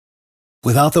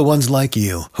Without the ones like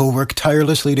you, who work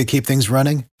tirelessly to keep things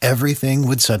running, everything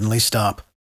would suddenly stop.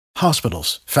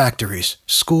 Hospitals, factories,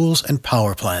 schools, and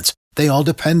power plants, they all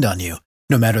depend on you.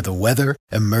 No matter the weather,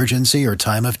 emergency, or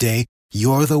time of day,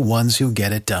 you're the ones who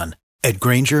get it done. At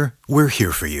Grainger, we're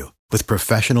here for you with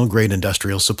professional-grade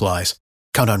industrial supplies.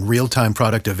 Count on real-time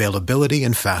product availability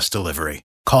and fast delivery.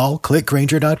 Call,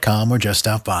 clickgrainger.com, or just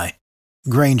stop by.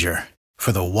 Grainger,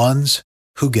 for the ones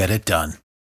who get it done.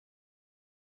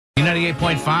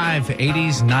 98.5,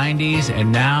 80s, 90s,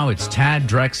 and now it's Tad,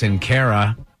 Drex, and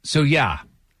Kara. So, yeah,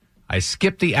 I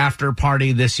skipped the after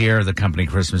party this year, the company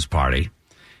Christmas party.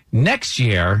 Next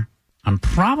year, I'm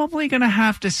probably going to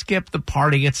have to skip the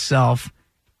party itself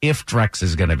if Drex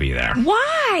is going to be there.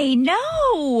 Why?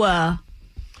 No.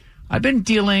 I've been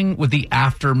dealing with the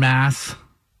aftermath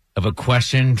of a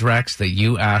question, Drex, that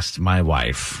you asked my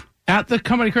wife. At the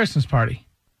company Christmas party.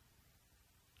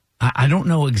 I don't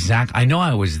know exact. I know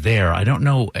I was there. I don't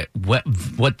know what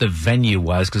the venue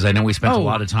was because I know we spent a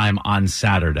lot of time on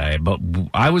Saturday. But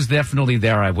I was definitely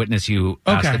there. I witnessed you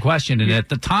ask the question, and at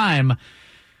the time,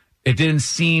 it didn't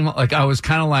seem like I was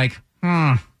kind of like,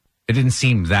 It didn't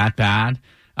seem that bad.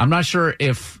 I'm not sure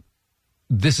if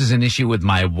this is an issue with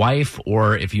my wife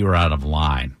or if you were out of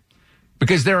line,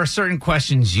 because there are certain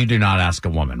questions you do not ask a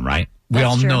woman, right? We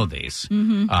all know these.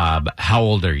 Mm-hmm. How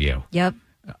old are you? Yep.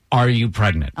 Are you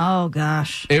pregnant? Oh,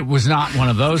 gosh. It was not one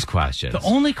of those questions. The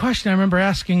only question I remember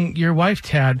asking your wife,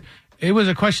 Tad, it was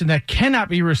a question that cannot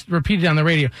be repeated on the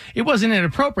radio. It wasn't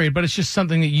inappropriate, but it's just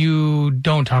something that you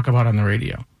don't talk about on the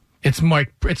radio. It's more,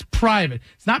 it's private.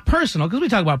 It's not personal, because we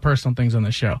talk about personal things on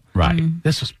the show. Right.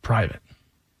 This was private.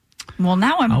 Well,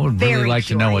 now I would very really like curious,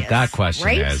 to know what that question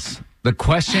right? is. The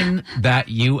question that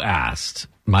you asked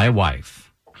my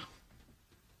wife,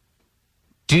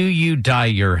 do you dye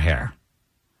your hair?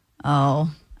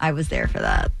 Oh, I was there for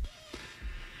that.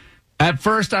 At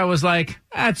first, I was like,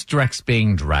 that's Drex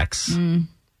being Drex.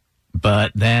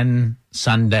 But then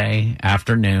Sunday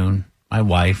afternoon, my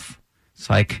wife, it's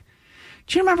like,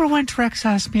 do you remember when Drex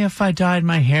asked me if I dyed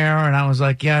my hair? And I was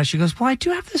like, yeah. She goes, well, I do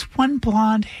have this one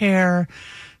blonde hair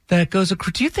that goes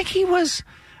across. Do you think he was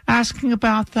asking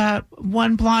about that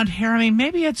one blonde hair? I mean,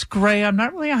 maybe it's gray. I'm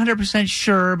not really 100%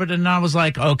 sure. But then I was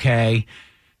like, okay,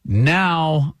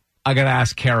 now I got to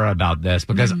ask Kara about this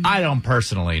because I don't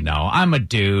personally know. I'm a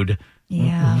dude.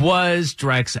 Yeah. Was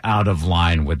Drex out of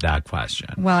line with that question?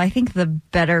 Well, I think the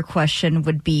better question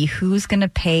would be who's going to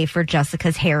pay for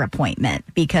Jessica's hair appointment,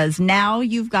 because now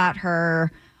you've got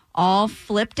her all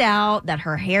flipped out that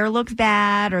her hair looks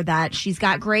bad or that she's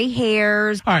got gray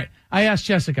hairs. All right. I asked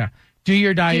Jessica, do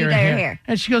you dye your hair?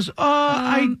 And she goes,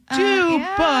 I do,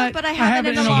 yeah, but I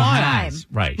haven't in a long time.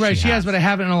 Right. She has, but I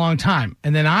haven't in a long time.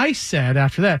 And then I said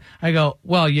after that, I go,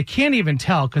 well, you can't even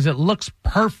tell because it looks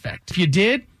perfect. If you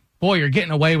did, boy, you're getting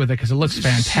away with it because it looks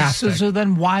fantastic. So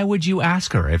then why would you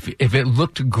ask her? If it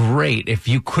looked great, if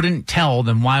you couldn't tell,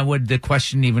 then why would the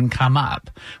question even come up?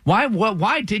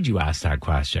 Why did you ask that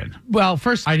question? Well,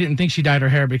 first, I didn't think she dyed her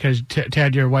hair because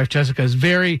Tad, your wife, Jessica, is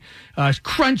very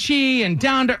crunchy and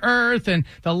down to earth. And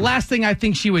the last thing I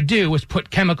think she would do was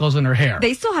put chemicals in her hair.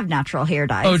 They still have natural hair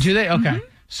dyes. Oh, do they? Okay.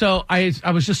 So I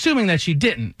was assuming that she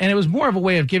didn't. And it was more of a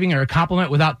way of giving her a compliment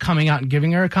without coming out and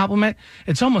giving her a compliment.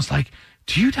 It's almost like,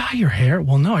 do you dye your hair?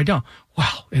 Well, no, I don't.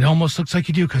 Wow, it almost looks like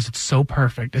you do because it's so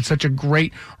perfect. It's such a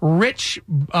great, rich,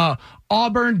 burnt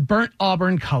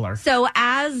auburn color. So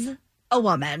as a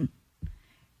woman,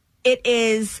 it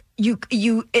is you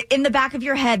in the back of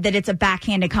your head that it's a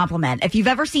backhanded compliment. If you've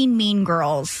ever seen Mean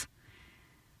Girls,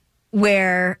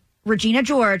 where Regina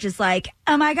George is like,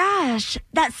 oh my gosh,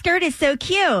 that skirt is so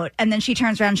cute. And then she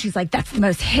turns around and she's like, that's the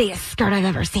most hideous skirt I've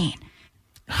ever seen.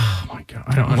 Oh, my God.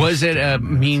 I don't Was it a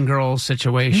mean girl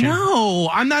situation? No,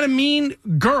 I'm not a mean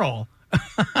girl.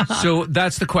 So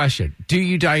that's the question. Do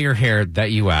you dye your hair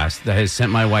that you asked that has sent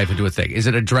my wife into a thing? Is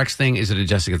it a Drex thing? Is it a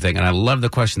Jessica thing? And I love the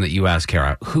question that you asked,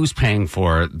 Kara. Who's paying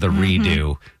for the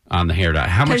redo on the hair dye?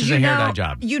 How much is a hair dye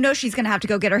job? You know she's going to have to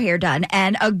go get her hair done.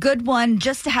 And a good one,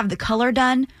 just to have the color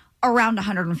done, around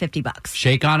 $150.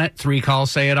 Shake on it. 3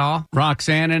 calls say it all.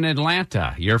 Roxanne in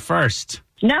Atlanta, you're first.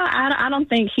 No, I don't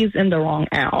think he's in the wrong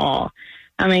at all.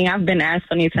 I mean, I've been asked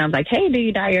so many times, like, hey, do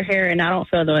you dye your hair? And I don't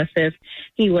feel though as if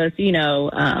he was,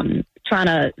 trying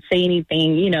to say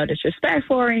anything,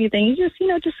 disrespectful or anything. He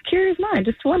just curious mind,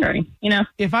 just wondering,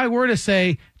 If I were to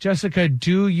say, Jessica,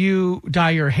 do you dye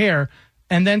your hair?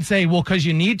 And then say, well, because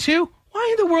you need to?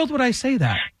 Why in the world would I say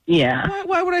that? Yeah.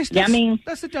 Why would I say that?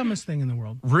 That's the dumbest thing in the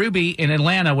world. Ruby in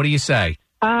Atlanta, what do you say?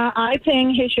 I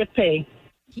think he should pay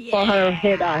for her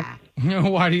hair dye.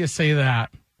 Why do you say that?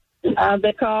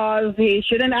 because he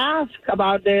shouldn't ask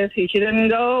about this. He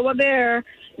shouldn't go over there.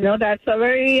 You know, that's a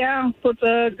very, puts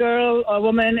a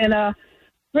woman in a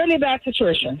really bad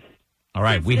situation. All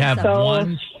right, we have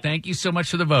one. Thank you so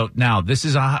much for the vote. Now, this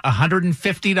is $150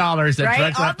 that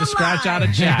Drex will have to scratch out a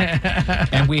check.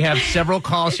 And we have several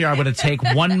calls here. I'm going to take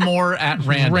one more at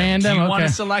random. Do you want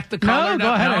to select the caller? No,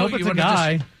 go ahead. I hope it's a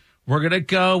guy. We're going to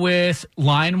go with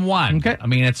line one. Okay. I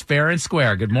mean, it's fair and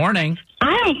square. Good morning.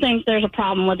 I don't think there's a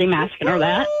problem with him asking her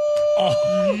that.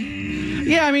 Oh.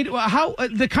 Yeah, I mean, how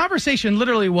the conversation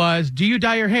literally was, do you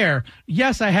dye your hair?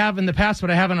 Yes, I have in the past,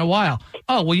 but I haven't in a while.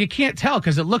 Oh, well, you can't tell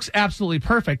because it looks absolutely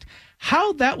perfect.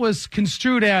 How that was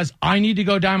construed as, I need to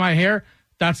go dye my hair,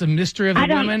 that's a mystery of the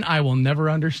women I will never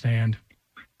understand.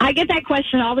 I get that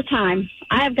question all the time.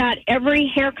 I have got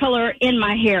every hair color in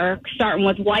my hair, starting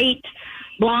with white,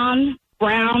 blonde,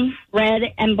 brown, red,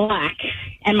 and black.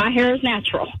 And my hair is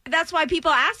natural. That's why people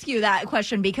ask you that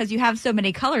question, because you have so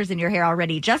many colors in your hair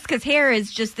already. Jessica's hair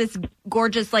is just this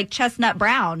gorgeous, like, chestnut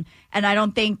brown. And I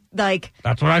don't think, like...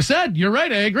 That's what I said. You're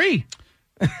right. I agree.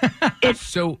 But,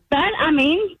 I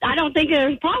mean, I don't think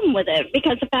there's a problem with it.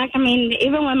 Because the fact, I mean,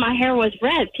 even when my hair was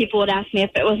red, people would ask me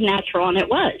if it was natural, and it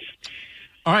was.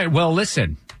 All right, well,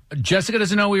 listen. Jessica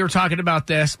doesn't know we were talking about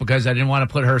this because I didn't want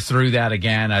to put her through that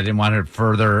again. I didn't want her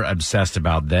further obsessed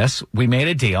about this. We made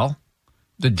a deal.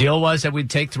 The deal was that we'd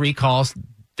take 3 calls.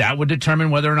 That would determine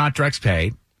whether or not Drex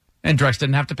paid, and Drex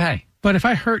didn't have to pay. But if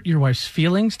I hurt your wife's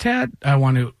feelings, Tad, I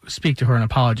want to speak to her and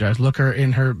apologize. Look her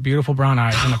in her beautiful brown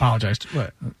eyes and apologize.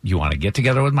 What? You want to get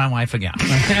together with my wife again.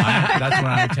 That's when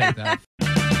I would take that.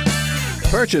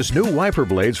 Purchase new wiper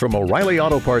blades from O'Reilly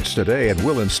Auto Parts today and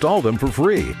we'll install them for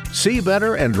free. See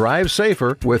better and drive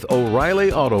safer with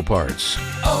O'Reilly Auto Parts.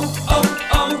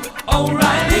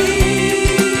 O'Reilly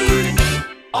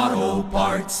Auto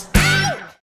Parts.